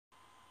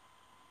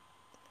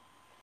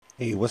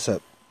Hey, what's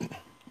up?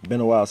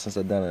 Been a while since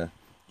I've done a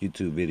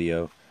YouTube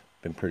video.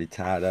 Been pretty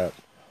tied up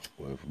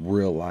with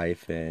real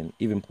life and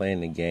even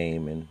playing the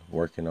game and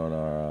working on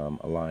our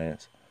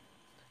alliance.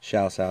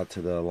 Shouts out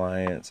to the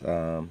alliance,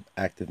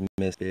 Active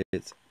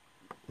Misfits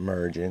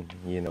merging,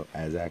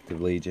 as Active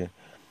Legion.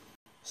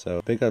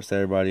 So big ups to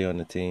everybody on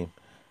the team.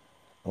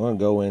 I want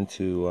to go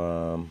into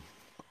a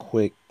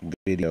quick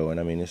video, and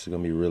I mean this is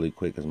gonna be really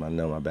quick because I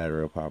know my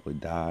battery will probably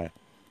die.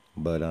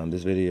 But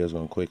this video is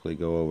gonna quickly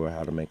go over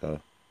how to make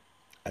a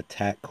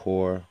attack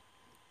core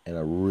and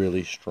a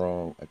really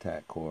strong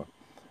attack core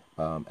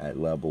at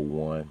level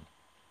one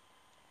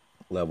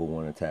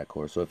attack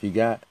core. So if you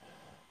got,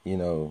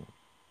 I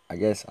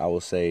guess I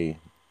will say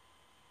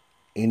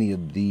any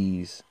of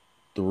these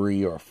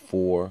 3 or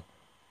 4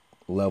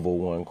 level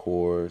 1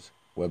 cores,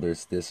 whether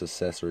it's this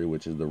accessory,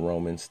 which is the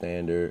Roman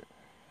standard,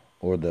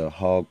 or the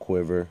hog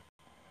quiver.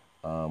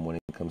 When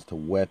it comes to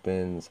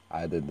weapons,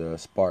 either the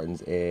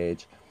Spartan's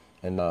edge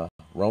and the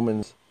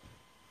Roman's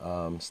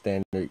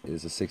standard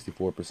is a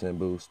 64%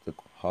 boost. The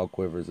hog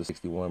quiver is a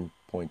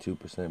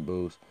 61.2%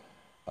 boost.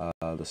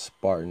 The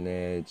Spartan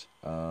edge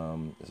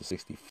is a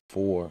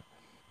 64.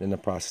 Then the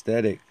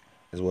prosthetic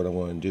is what I'm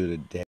going to do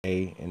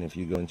today. And if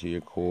you go into your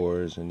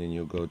cores and then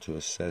you'll go to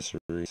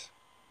accessories,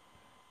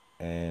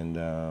 and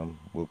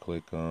we'll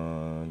click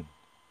on.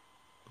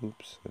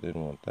 Oops, I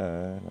didn't want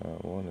that. I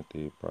wanted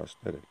the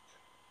prosthetic.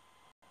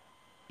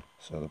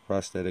 So the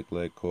prosthetic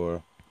leg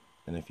core,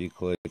 and if you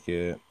click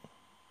it,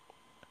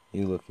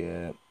 you look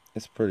at,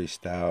 it's pretty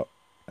stout.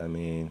 I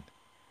mean,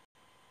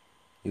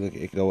 you look,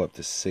 it go up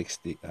to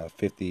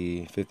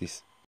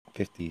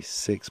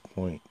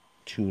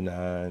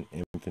 56.29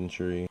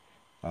 infantry,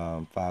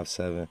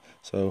 5.7.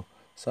 So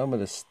some of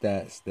the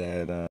stats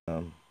that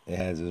it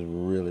has is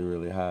really,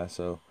 really high.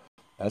 So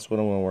that's what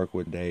I'm going to work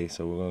with today.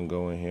 So we're going to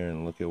go in here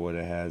and look at what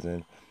it has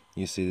in.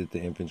 You see that the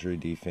infantry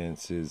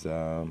defense is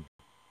in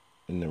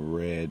the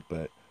red,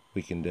 but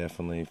we can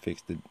definitely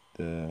fix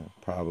the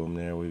problem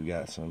there. We've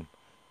got some.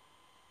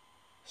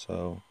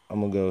 So I'm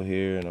going to go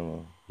here and I'm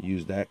going to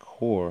use that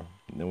core.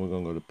 And then we're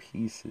going to go to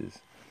pieces.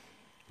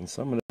 And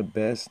some of the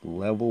best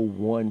level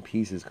 1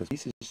 pieces, because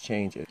pieces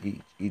change at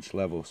each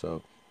level.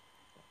 So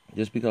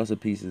just because a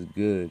piece is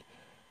good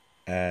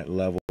at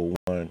level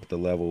 1, the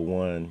level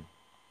 1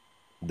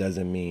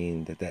 doesn't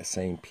mean that that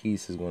same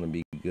piece is going to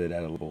be good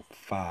at a level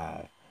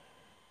 5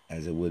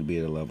 as it would be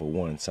at a level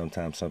 1.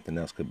 Sometimes something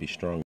else could be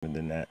stronger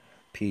than that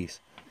piece.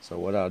 So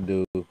what I'll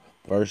do,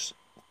 first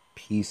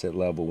piece at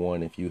level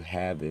 1, if you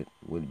have it,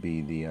 would be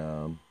the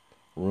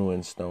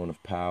Ruined Stone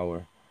of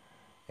Power,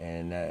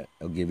 and that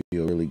will give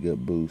you a really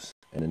good boost.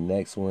 And the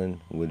next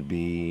one would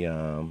be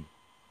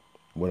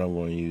what I'm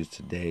going to use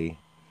today,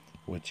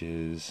 which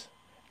is,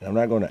 and I'm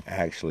not going to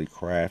actually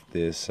craft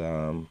this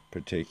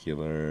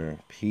particular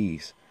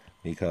piece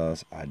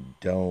because I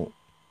don't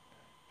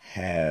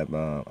have,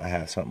 I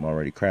have something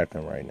already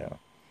crafting right now.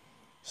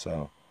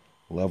 So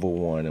level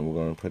 1, and we're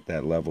going to put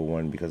that level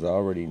 1 because I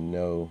already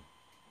know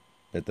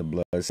that the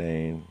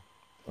bloodstain,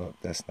 oh,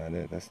 that's not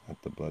it, that's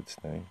not the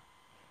bloodstain.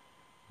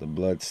 The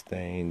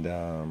bloodstained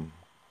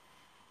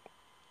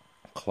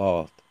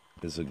cloth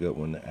is a good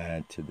one to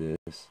add to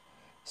this.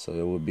 So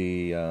it would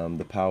be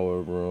the Power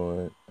of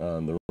Ruin,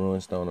 the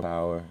Ruined Stone of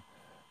Power,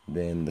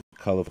 then the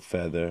Colorful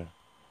Feather,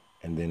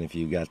 and then if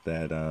you got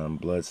that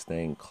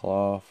bloodstained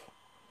cloth,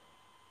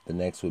 the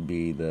next would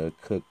be the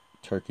Cooked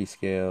Turkey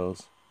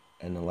Scales,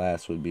 and the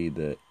last would be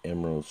the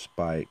Emerald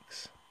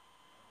Spikes.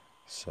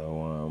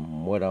 So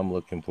what I'm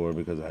looking for,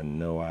 because I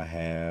know I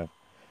have,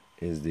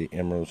 is the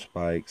Emerald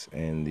Spikes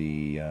and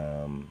the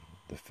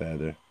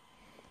feather.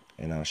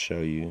 And I'll show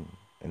you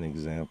an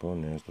example.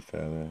 And there's the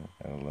feather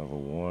at a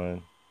level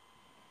 1.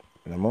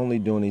 And I'm only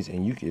doing these,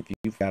 and if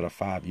you've got a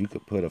 5, you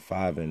could put a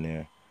 5 in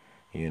there,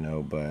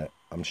 but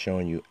I'm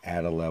showing you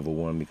at a level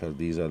 1 because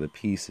these are the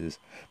pieces.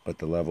 But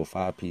the level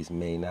 5 piece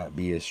may not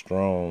be as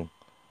strong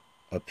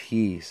a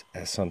piece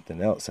as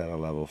something else at a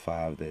level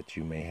 5 that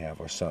you may have,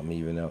 or something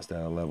even else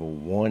at a level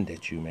 1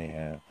 that you may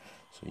have.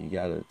 So you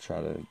gotta try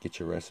to get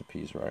your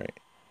recipes right.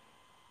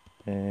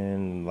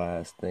 And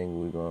last thing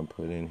we're gonna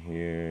put in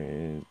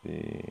here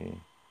is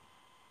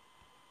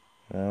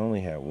I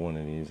only have one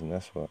of these, and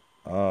that's what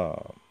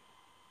I've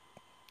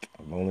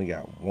only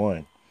got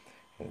one,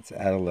 and it's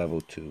at a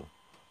level 2.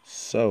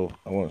 So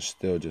I want to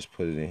still just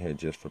put it in here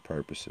just for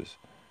purposes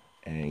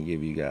and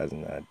give you guys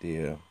an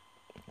idea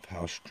of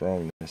how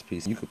strong this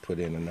piece. You could put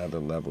in another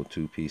level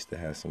 2 piece that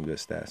has some good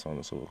stats on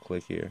it. So we'll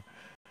click here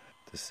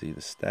to see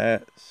the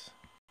stats.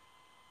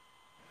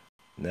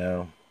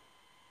 Now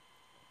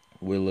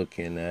we're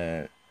looking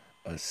at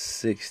a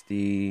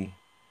 60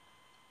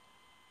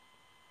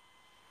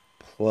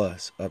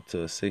 plus up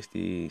to a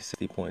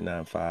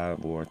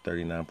 60.95 or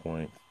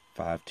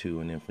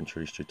 39.52 in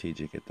infantry,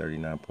 strategic at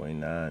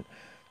 39.9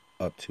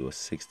 up to a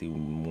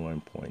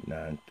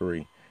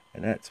 61.93,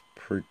 and that's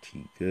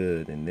pretty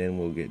good. And then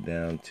we'll get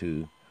down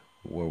to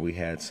where we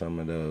had some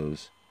of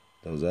those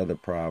other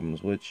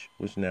problems, which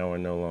now are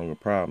no longer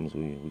problems.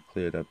 We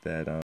cleared up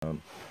that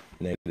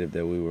negative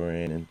that we were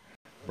in and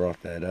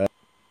brought that up.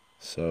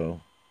 So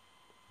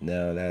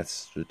now that's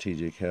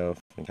strategic health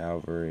and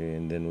cavalry,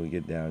 and then we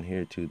get down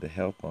here to the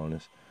health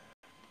bonus.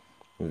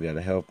 We've got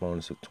a health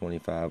bonus of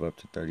 25 up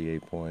to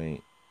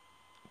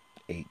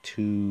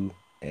 38.82,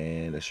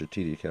 and a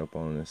strategic health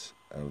bonus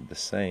of the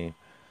same.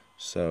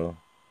 So,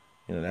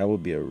 that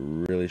would be a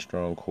really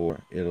strong core.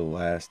 It'll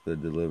last the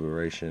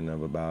deliberation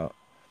of about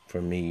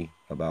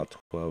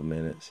 12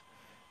 minutes.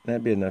 And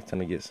that'd be enough time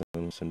to get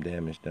some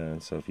damage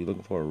done. So if you're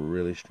looking for a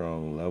really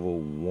strong level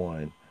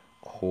 1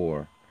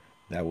 core,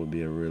 that would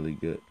be a really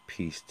good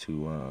piece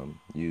to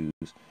use.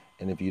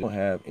 And if you don't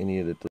have any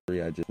of the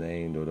 3 I just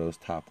named, or those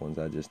top ones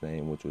I just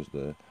named, which was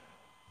the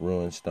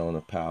Ruined Stone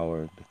of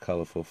Power, the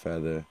Colorful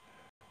Feather,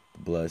 the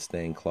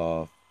Bloodstained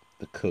Cloth,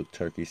 the Cooked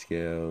Turkey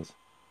Scales,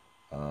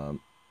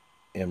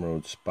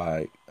 Emerald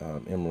Spikes,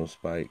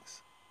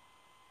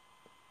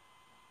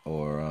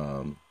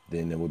 or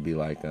then it would be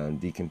like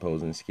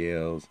Decomposing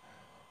Scales,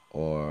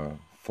 or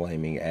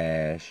Flaming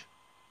Ash,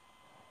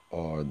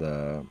 or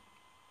the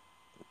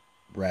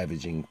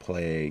Ravaging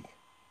Plague,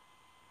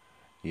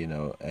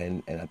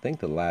 and I think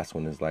the last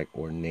one is like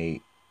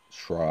Ornate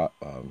Shrobbard.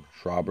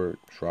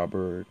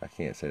 I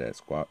can't say that,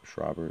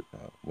 Shrobbard,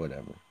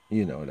 whatever,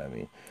 you know what I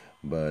mean.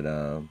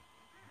 But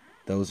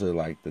those are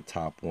like the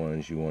top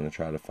ones you want to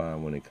try to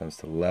find when it comes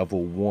to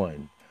level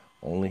 1.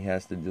 Only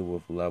has to do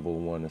with level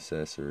 1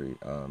 accessory,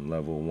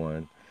 level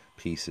 1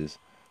 pieces.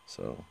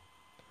 So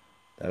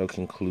that'll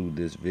conclude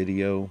this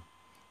video.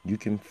 You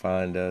can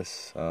find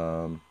us,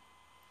 go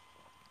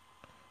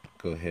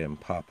ahead and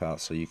pop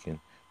out so you can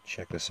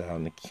check us out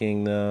in the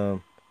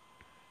kingdom.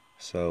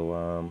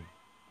 So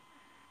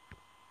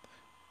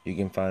you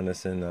can find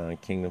us in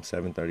Kingdom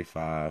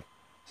 735.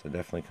 So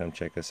definitely come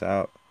check us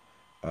out.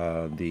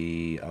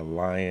 The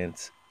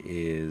alliance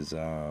is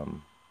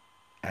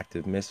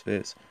Active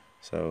Misfits.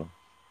 So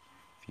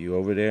if you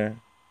over there,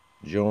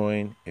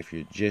 join. If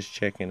you're just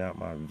checking out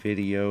my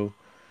video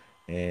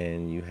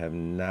and you have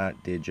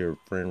not did your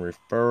friend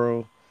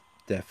referral,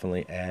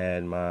 definitely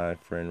add my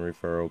friend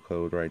referral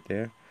code right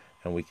there,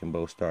 and we can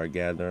both start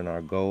gathering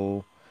our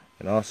goal.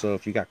 And also,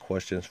 if you got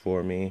questions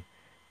for me,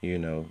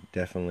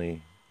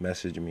 definitely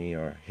message me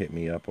or hit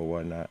me up or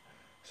whatnot.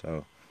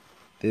 So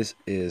this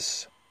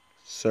is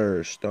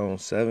Sir Stone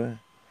 7,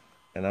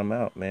 and I'm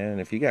out, man.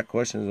 If you got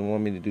questions and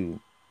want me to do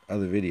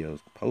other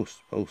videos,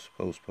 post.